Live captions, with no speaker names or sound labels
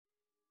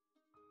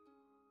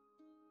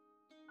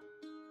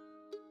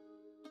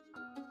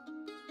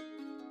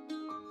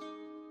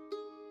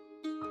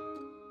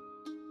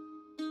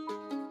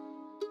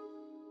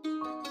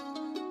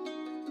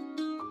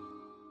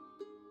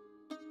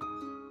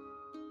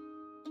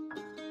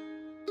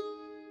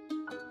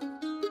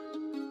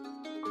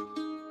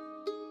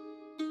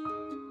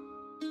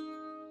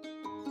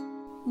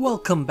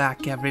Welcome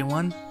back,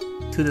 everyone,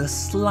 to the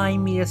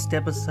slimiest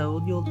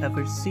episode you'll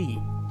ever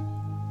see.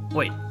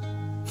 Wait.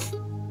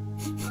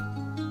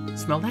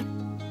 Smell that?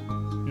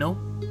 No?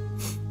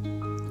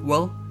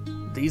 Well,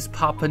 these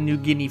Papua New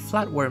Guinea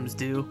flatworms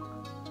do.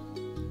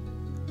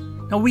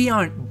 Now, we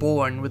aren't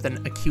born with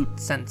an acute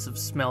sense of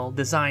smell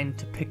designed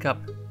to pick up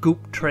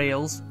goop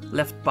trails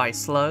left by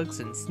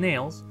slugs and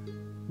snails,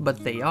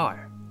 but they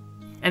are.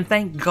 And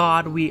thank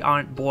God we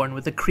aren't born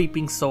with a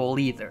creeping soul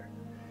either.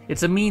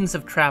 It's a means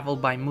of travel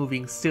by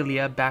moving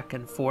cilia back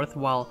and forth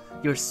while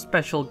your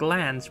special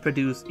glands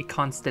produce a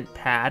constant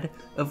pad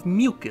of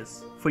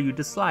mucus for you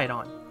to slide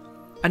on.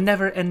 A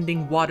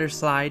never-ending water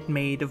slide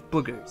made of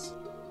boogers.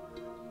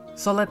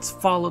 So let's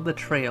follow the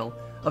trail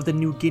of the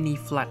New Guinea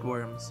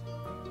flatworms,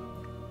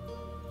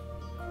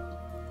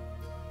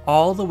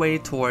 all the way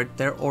toward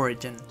their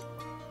origin.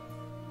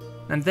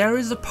 And there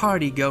is a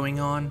party going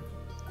on,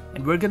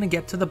 and we're gonna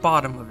get to the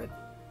bottom of it.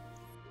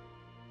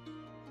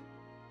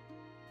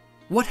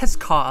 What has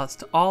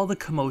caused all the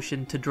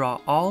commotion to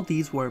draw all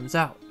these worms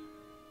out,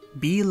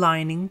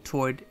 beelining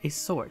toward a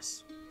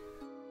source?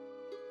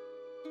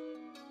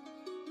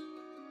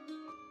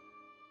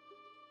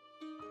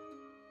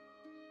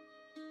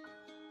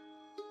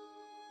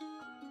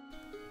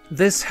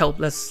 This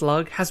helpless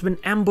slug has been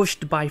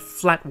ambushed by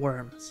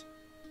flatworms.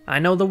 I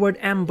know the word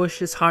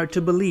ambush is hard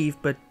to believe,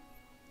 but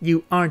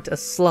you aren't a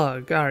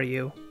slug, are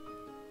you?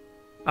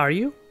 Are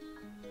you?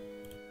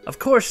 Of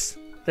course,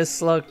 this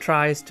slug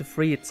tries to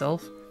free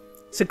itself,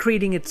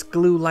 secreting its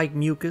glue-like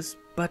mucus,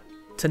 but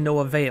to no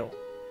avail.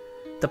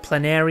 The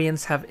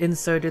planarians have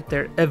inserted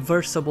their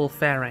aversible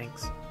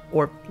pharynx,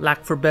 or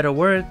lack for better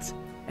words,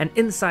 an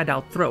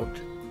inside-out throat,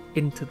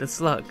 into the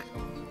slug,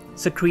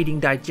 secreting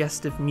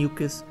digestive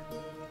mucus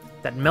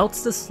that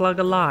melts the slug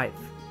alive.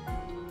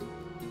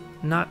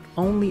 Not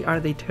only are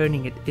they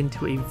turning it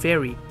into a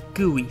very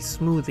gooey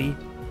smoothie,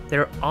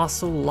 they're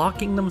also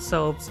locking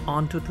themselves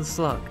onto the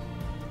slug.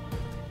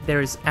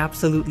 There is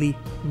absolutely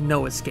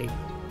no escape.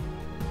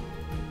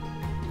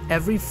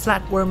 Every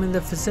flatworm in the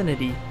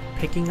vicinity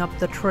picking up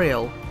the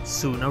trail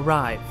soon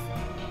arrive.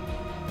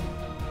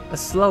 A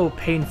slow,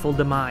 painful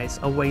demise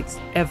awaits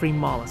every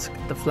mollusk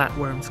the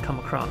flatworms come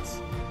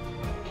across.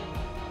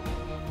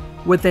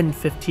 Within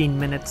 15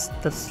 minutes,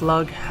 the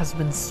slug has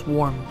been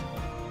swarmed,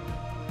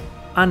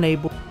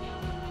 unable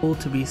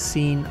to be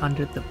seen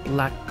under the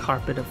black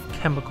carpet of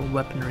chemical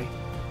weaponry,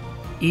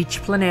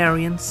 each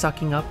planarian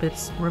sucking up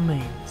its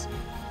remains,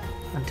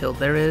 until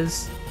there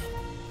is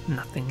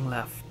nothing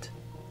left.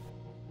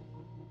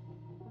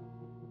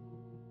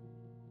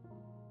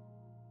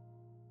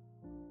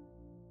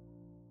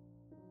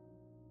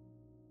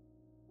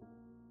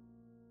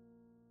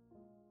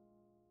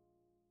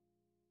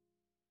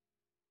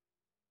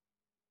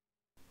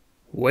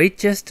 Wait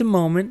just a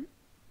moment,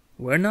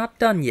 we're not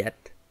done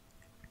yet.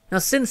 Now,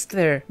 since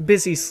they're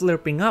busy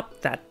slurping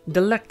up that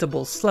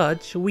delectable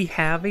sludge, we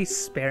have a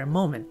spare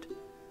moment.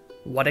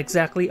 What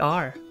exactly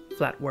are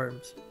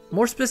flatworms?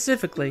 More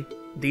specifically,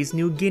 these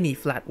New Guinea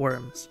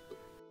flatworms.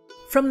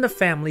 From the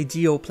family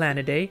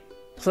Geoplanidae,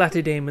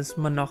 Platydamus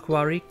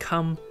monoquari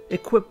come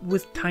equipped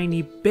with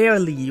tiny,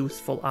 barely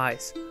useful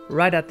eyes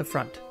right at the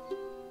front,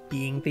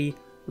 being the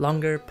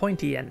longer,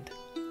 pointy end.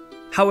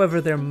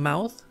 However, their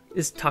mouth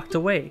is tucked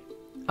away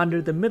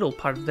under the middle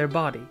part of their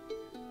body,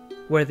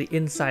 where the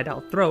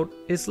inside-out throat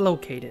is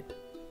located.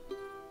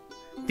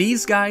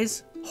 These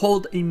guys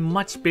hold a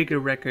much bigger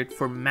record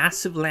for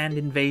massive land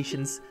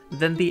invasions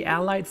than the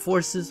Allied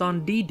forces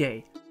on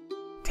D-Day,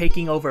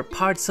 taking over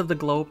parts of the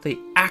globe they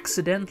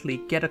accidentally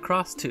get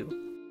across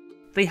to.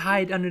 They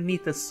hide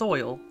underneath the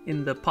soil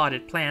in the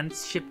potted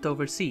plants shipped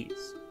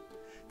overseas.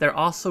 They're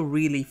also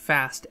really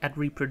fast at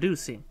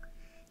reproducing.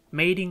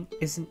 Mating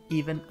isn't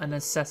even a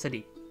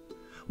necessity.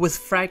 With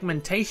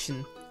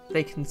fragmentation,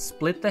 they can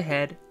split the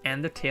head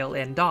and the tail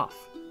end off,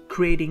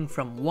 creating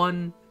from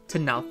 1 to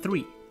now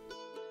 3.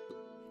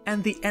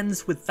 And the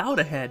ends without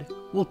a head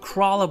will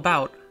crawl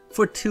about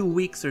for 2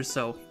 weeks or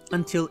so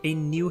until a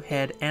new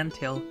head and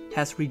tail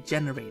has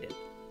regenerated.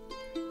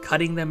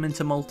 Cutting them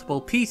into multiple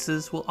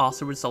pieces will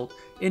also result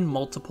in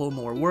multiple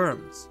more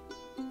worms.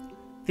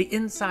 The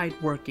inside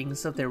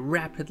workings of their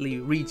rapidly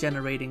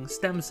regenerating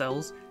stem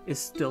cells is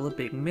still a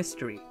big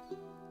mystery.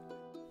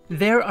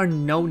 There are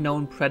no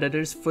known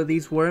predators for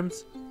these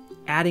worms,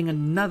 adding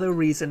another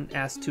reason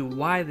as to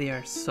why they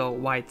are so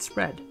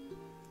widespread.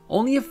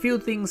 Only a few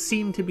things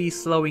seem to be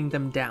slowing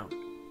them down.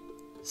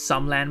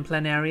 Some land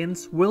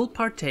planarians will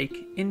partake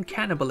in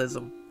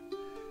cannibalism.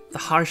 The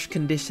harsh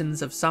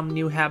conditions of some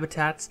new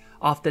habitats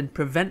often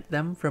prevent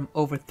them from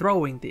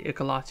overthrowing the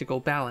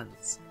ecological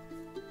balance.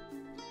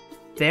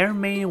 Their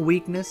main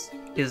weakness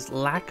is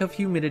lack of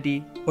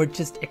humidity or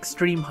just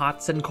extreme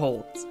hots and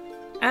colds,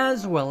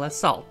 as well as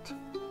salt.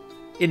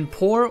 In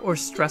poor or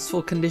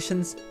stressful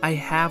conditions, I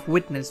have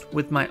witnessed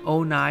with my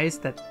own eyes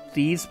that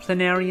these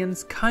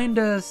planarians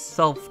kinda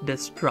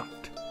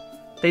self-destruct.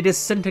 They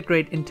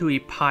disintegrate into a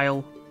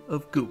pile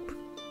of goop.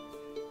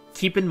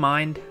 Keep in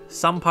mind,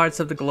 some parts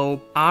of the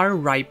globe are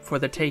ripe for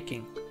the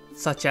taking,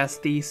 such as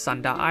the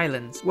Sunda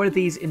Islands, where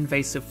these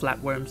invasive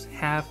flatworms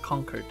have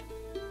conquered.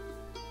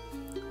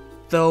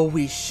 Though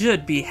we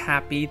should be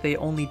happy they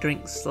only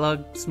drink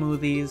slug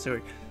smoothies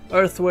or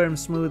earthworm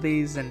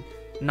smoothies and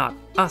not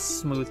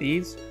us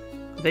smoothies,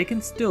 they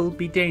can still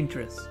be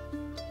dangerous,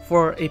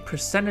 for a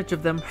percentage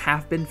of them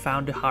have been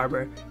found to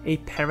harbor a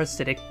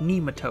parasitic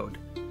nematode,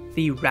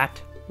 the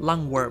rat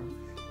lungworm,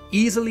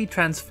 easily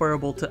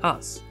transferable to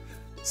us.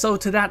 So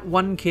to that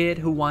one kid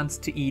who wants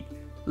to eat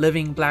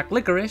living black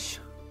licorice,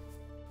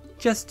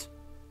 just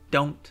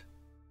don't.